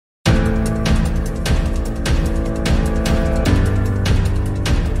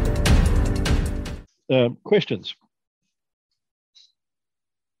questions?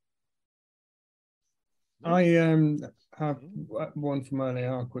 I have one from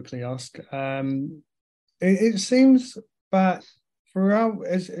earlier. I'll quickly ask. It seems that throughout,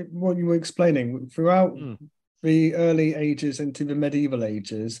 as what you were explaining, throughout the early ages into the medieval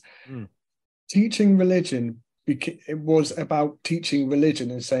ages, teaching religion, it was about teaching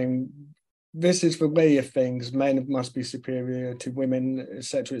religion and saying, this is the way of things. Men must be superior to women,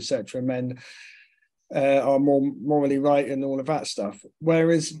 etc., etc. Men are more morally right and all of that stuff.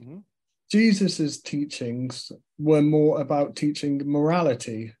 Whereas Jesus's teachings were more about teaching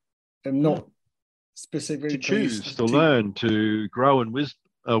morality and not specifically to choose, to learn, to grow in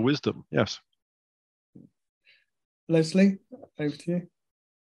wisdom. Yes. Leslie, over to you.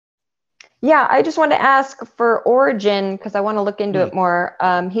 Yeah, I just want to ask for origin because I want to look into it more.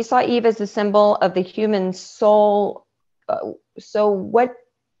 He saw Eve as a symbol of the human soul. So what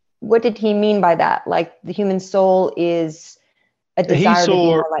did he mean by that? Like the human soul is a desire to be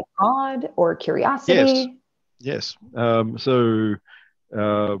more like God or curiosity? Yes. So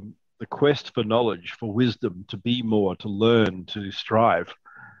the quest for knowledge, for wisdom, to be more, to learn, to strive,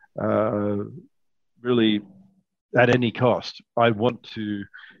 really at any cost. I want to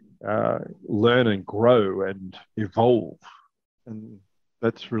learn and grow and evolve. And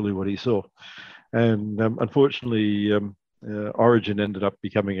that's really what he saw. And unfortunately, Origin ended up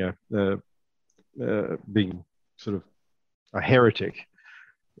becoming being sort of a heretic.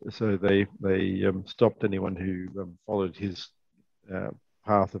 So they stopped anyone who followed his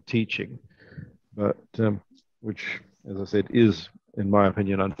path of teaching, but which, as I said, is, in my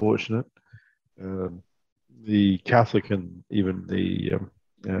opinion, unfortunate. The Catholic and even the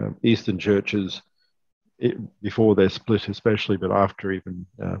Eastern churches, before their split especially, but after even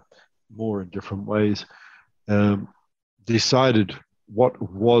more in different ways, decided what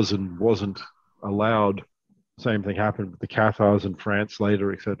was and wasn't allowed. Same thing happened with the Cathars in France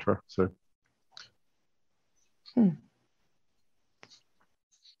later, etc. So,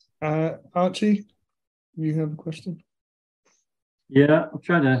 Archie, you have a question? Yeah, I'll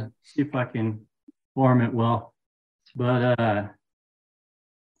try to see if I can form it well. But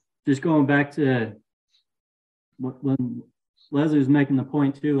just going back to when Leslie was making the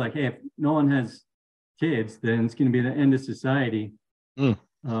point too, like, hey, if no one has kids, then it's going to be the end of society. And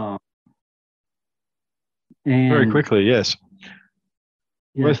very quickly, yes.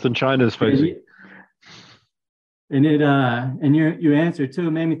 Yeah. Worse than China's facing. And it and your answer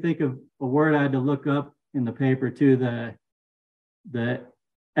too made me think of a word I had to look up in the paper too, the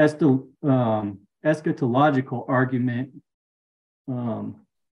eschatological argument. And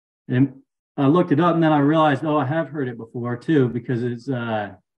I looked it up and then I realized, I have heard it before too, because it's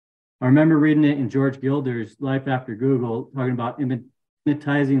I remember reading it in George Gilder's Life After Google, talking about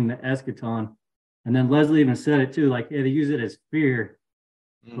imitating the eschaton. And then Leslie even said it too, like, hey, they use it as fear.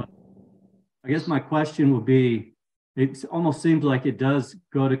 But I guess my question would be, it almost seems like it does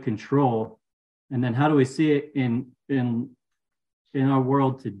go to control. And then how do we see it in our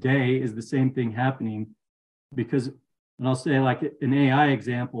world today? Is the same thing happening? Because, and I'll say like an AI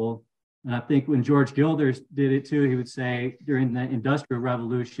example, and I think when George Gilders did it too, he would say during the Industrial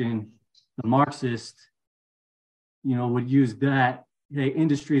Revolution, the Marxist, would use that, hey,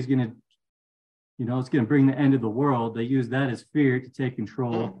 industry is going to, it's going to bring the end of the world. They use that as fear to take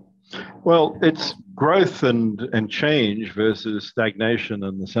control. Well, it's growth and change versus stagnation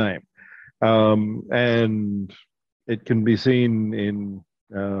and the same. And it can be seen in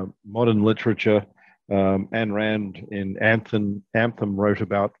modern literature. Ayn Rand in Anthem wrote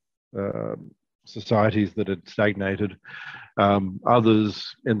about societies that had stagnated.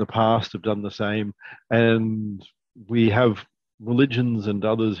 Others in the past have done the same. And we have religions and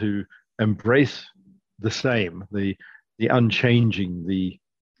others who embrace the same, the unchanging, the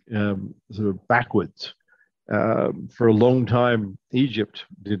sort of backwards. For a long time, Egypt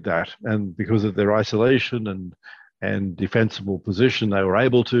did that, and because of their isolation and defensible position, they were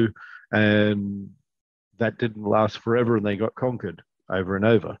able to, and that didn't last forever, and they got conquered over and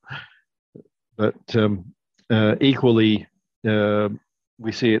over. But equally,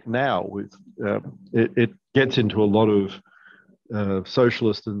 we see it now. With it gets into a lot of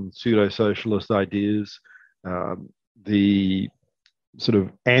socialist and pseudo-socialist ideas. The sort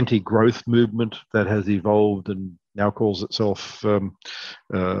of anti-growth movement that has evolved and now calls itself sort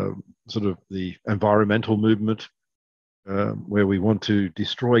of the environmental movement, where we want to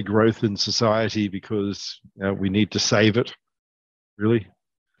destroy growth in society because we need to save it, really.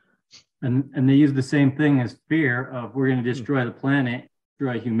 And they use the same thing as fear of we're going to destroy the planet,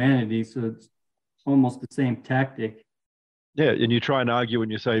 destroy humanity. So it's almost the same tactic. Yeah, and you try and argue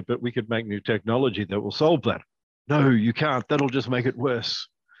and you say, but we could make new technology that will solve that. No, you can't. That'll just make it worse.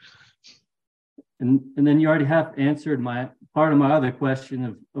 And then you already have answered my part of my other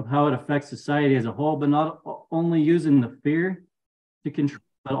question of how it affects society as a whole, but not only using the fear to control,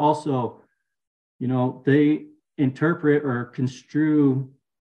 but also, they interpret or construe,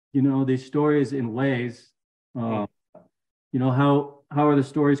 these stories in ways, how are the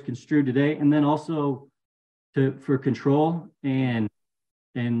stories construed today? And then also for control and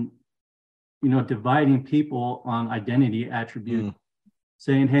dividing people on identity attributes,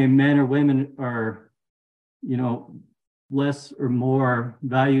 saying, hey, men or women are, less or more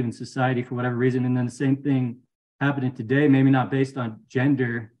valued in society for whatever reason. And then the same thing happening today, maybe not based on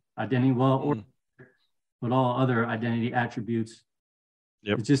gender identity, but all other identity attributes.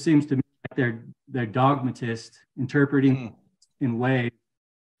 Yep. It just seems to me like they're dogmatist, interpreting in ways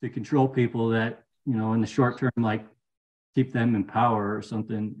to control people that, in the short term, like keep them in power or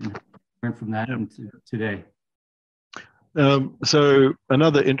something, and learn from that into today. So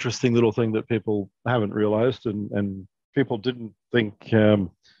another interesting little thing that people haven't realized, and people didn't think,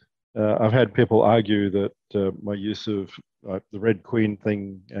 I've had people argue that my use of the Red Queen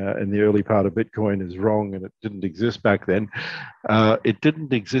thing in the early part of Bitcoin is wrong and it didn't exist back then. It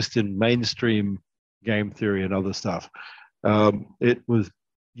didn't exist in mainstream game theory and other stuff. It was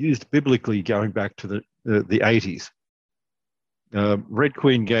used biblically going back to the 80s. Red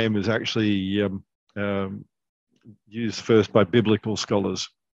Queen game is actually used first by biblical scholars.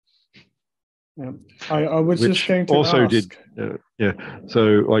 Yeah. I was just going to also ask. So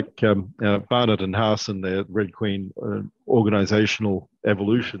like Barnett and Haas and their Red Queen organizational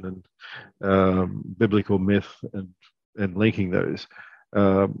evolution and biblical myth and linking those.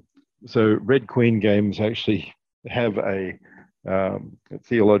 So Red Queen games actually have a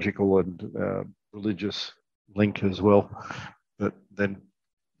theological and religious link as well, but then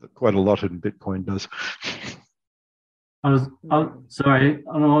quite a lot in Bitcoin does. I was sorry,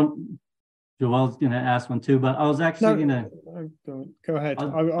 I don't know. Joel's going to ask one too, but I was actually going to go ahead.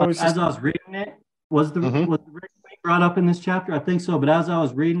 I was reading it, was the Red Queen brought up in this chapter? I think so. But as I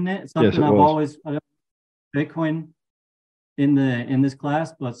was reading it, something I've always Bitcoin in this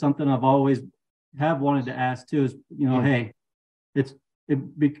class, but something I've always have wanted to ask too is, hey,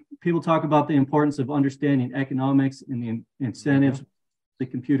 people talk about the importance of understanding economics and the incentives, the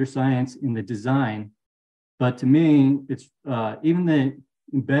computer science, and the design. But to me, it's even the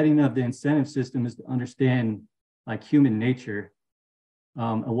embedding of the incentive system is to understand like human nature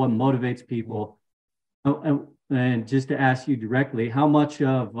and what motivates people. And just to ask you directly, how much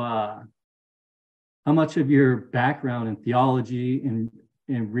of your background in theology and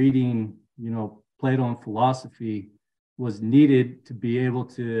reading, Plato and philosophy was needed to be able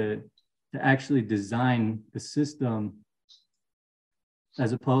to actually design the system,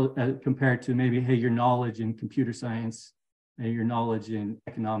 as compared to maybe, hey, your knowledge in computer science and your knowledge in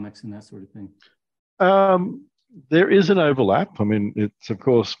economics and that sort of thing? There is an overlap. I mean, it's of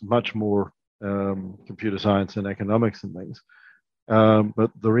course much more computer science and economics and things.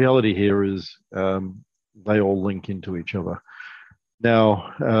 But the reality here is they all link into each other.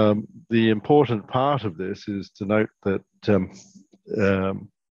 Now, the important part of this is to note that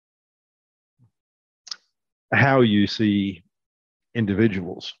how you see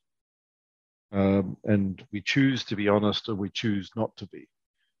individuals, and we choose to be honest or we choose not to be.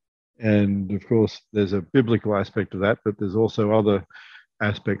 And of course, there's a biblical aspect of that, but there's also other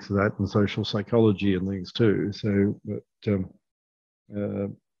aspects of that in social psychology and things too. So, but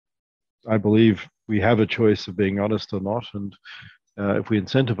I believe we have a choice of being honest or not, and if we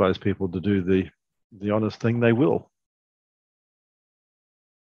incentivize people to do the honest thing, they will.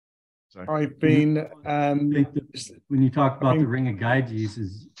 So. I've been when you talk about the ring of Gyges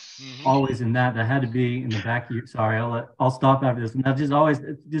is always in that had to be in the back of your, sorry, I'll stop after this. And that just always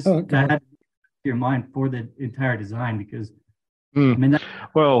that had to be in your mind for the entire design, because I mean that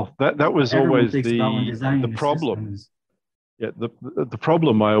was always the problem. The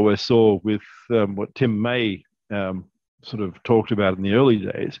problem I always saw with what Tim May sort of talked about in the early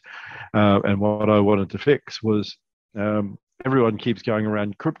days, and what I wanted to fix was everyone keeps going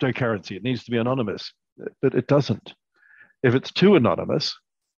around cryptocurrency. It needs to be anonymous, but it doesn't. If it's too anonymous,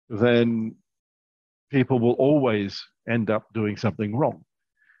 then people will always end up doing something wrong.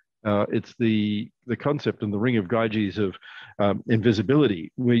 It's the concept in the ring of Gyges of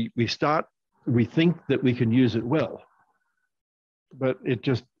invisibility. We think that we can use it well, but it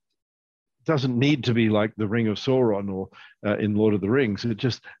just doesn't need to be like the Ring of Sauron or in Lord of the Rings. It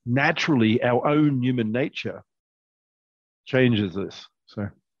just naturally, our own human nature changes this. So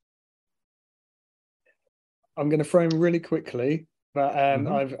I'm going to frame really quickly that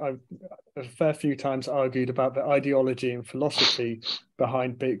I've a fair few times argued about the ideology and philosophy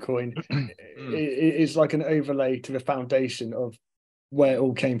behind Bitcoin. It is like an overlay to the foundation of where it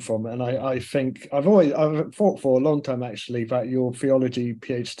all came from. And I think I've thought for a long time actually that your theology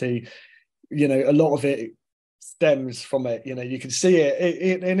PhD, a lot of it stems from it. You can see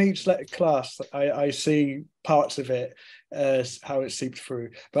it in each class. I see parts of it as how it seeped through.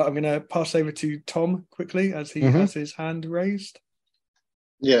 But I'm going to pass over to Tom quickly as he has his hand raised.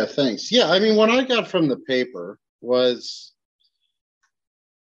 Yeah, thanks. Yeah, I mean, what I got from the paper was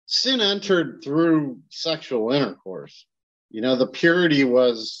sin entered through sexual intercourse. The purity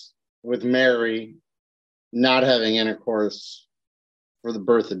was with Mary not having intercourse for the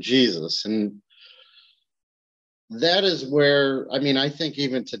birth of Jesus. And that is where, I mean, I think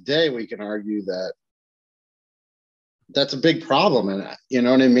even today we can argue that that's a big problem in it. You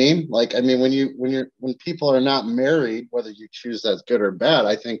know what I mean? Like, I mean, when people are not married, whether you choose that's good or bad,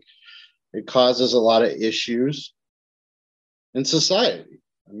 I think it causes a lot of issues in society.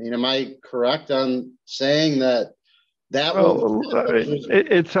 I mean, am I correct on saying that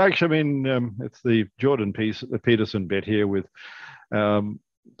it's actually, I mean, it's the Jordan Peterson bit here with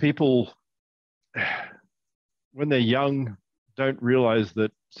people when they're young don't realize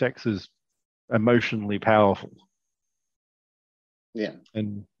that sex is emotionally powerful. Yeah.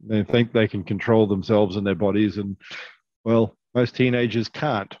 And they think they can control themselves and their bodies. And, well, most teenagers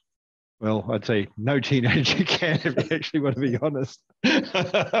can't. Well, I'd say no teenager can, if you actually want to be honest.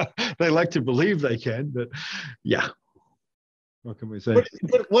 They like to believe they can, but yeah. What can we say? But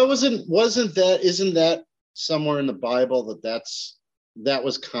isn't that somewhere in the Bible that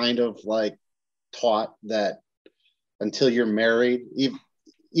was kind of like taught that until you're married,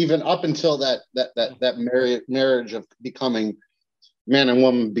 even up until that marriage of becoming man and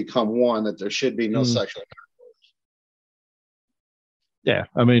woman become one, that there should be no sexual intercourse. Yeah,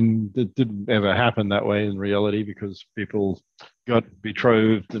 I mean, it didn't ever happen that way in reality because people got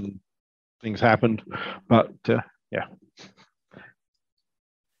betrothed and things happened. But yeah.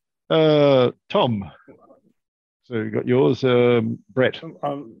 Tom. So you got yours, Brett.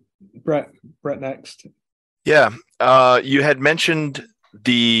 Brett next. Yeah, you had mentioned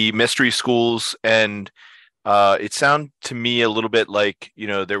the mystery schools, and it sounded to me a little bit like,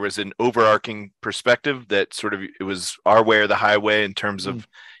 there was an overarching perspective that sort of, it was our way or the highway in terms of,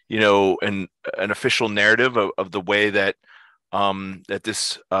 an official narrative of the way that that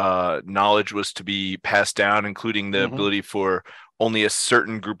this knowledge was to be passed down, including the ability for only a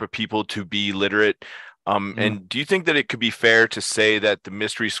certain group of people to be literate. And do you think that it could be fair to say that the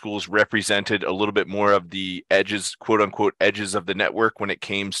mystery schools represented a little bit more of the edges, quote unquote, edges of the network when it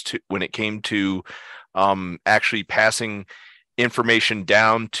came to actually passing information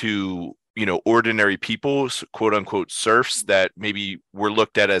down to, ordinary people, quote unquote, serfs that maybe were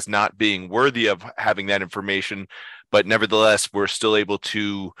looked at as not being worthy of having that information, but nevertheless we're still able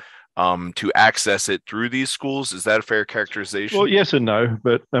to access it through these schools? Is that a fair characterization? Well, yes and no,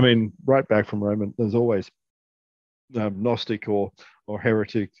 but I mean, right back from Roman, there's always Gnostic or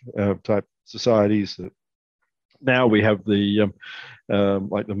heretic type societies. That now we have the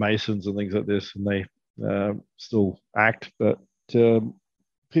like the Masons and things like this, and they still act, but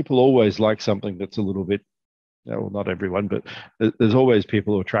people always like something that's a little bit, well, not everyone, but there's always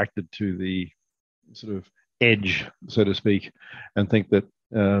people who are attracted to the sort of edge, so to speak, and think that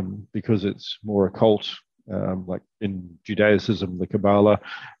because it's more occult, like in Judaism, the Kabbalah,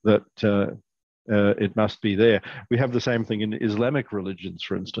 that it must be there. We have the same thing in Islamic religions,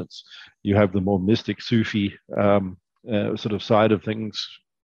 for instance. You have the more mystic Sufi sort of side of things.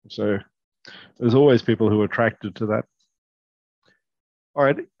 So there's always people who are attracted to that. All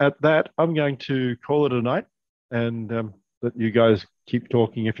right, at that, I'm going to call it a night, and let you guys keep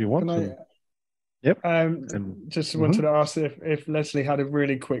talking if you want. Yep. Just wanted to ask if Leslie had a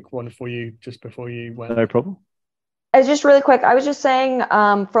really quick one for you just before you went. No problem. Just really quick. I was just saying,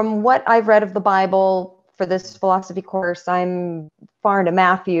 from what I've read of the Bible for this philosophy course, I'm far into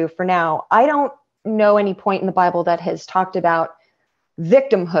Matthew for now. I don't know any point in the Bible that has talked about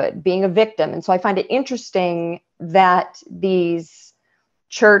victimhood, being a victim. And so I find it interesting that these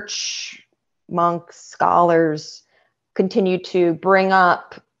church monks, scholars continue to bring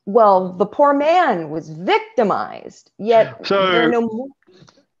up, well, the poor man was victimized, yet there are no more.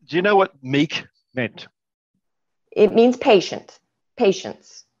 Do you know what meek meant? It means patience.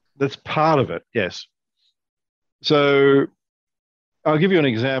 That's part of it, yes. So I'll give you an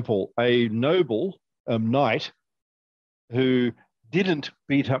example. A noble, knight, who didn't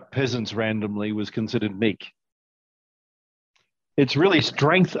beat up peasants randomly was considered meek. It's really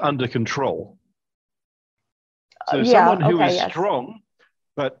strength under control. So yeah, someone who okay, is yes. strong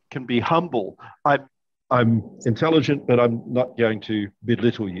but can be humble. I'm intelligent, but I'm not going to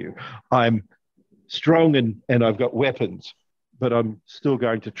belittle you. I'm strong and I've got weapons, but I'm still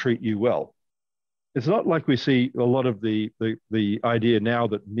going to treat you well. It's not like we see a lot of the idea now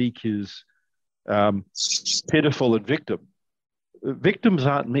that meek is pitiful and victim. Victims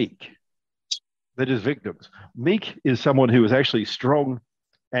aren't meek. They're just victims. Meek is someone who is actually strong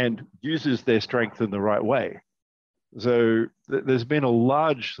and uses their strength in the right way. So there's been a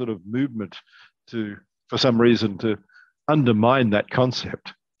large sort of movement for some reason, to undermine that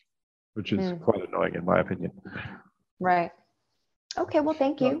concept, which is quite annoying in my opinion. Right. Okay, well,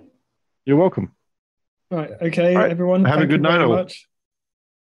 thank you. You're welcome. Right. Okay, All right. everyone. Have a good night, very all. much.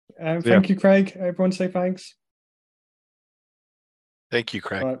 Thank you, Craig. Everyone say thanks. Thank you,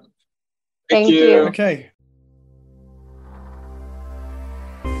 Craig. Right. Thank you. Okay.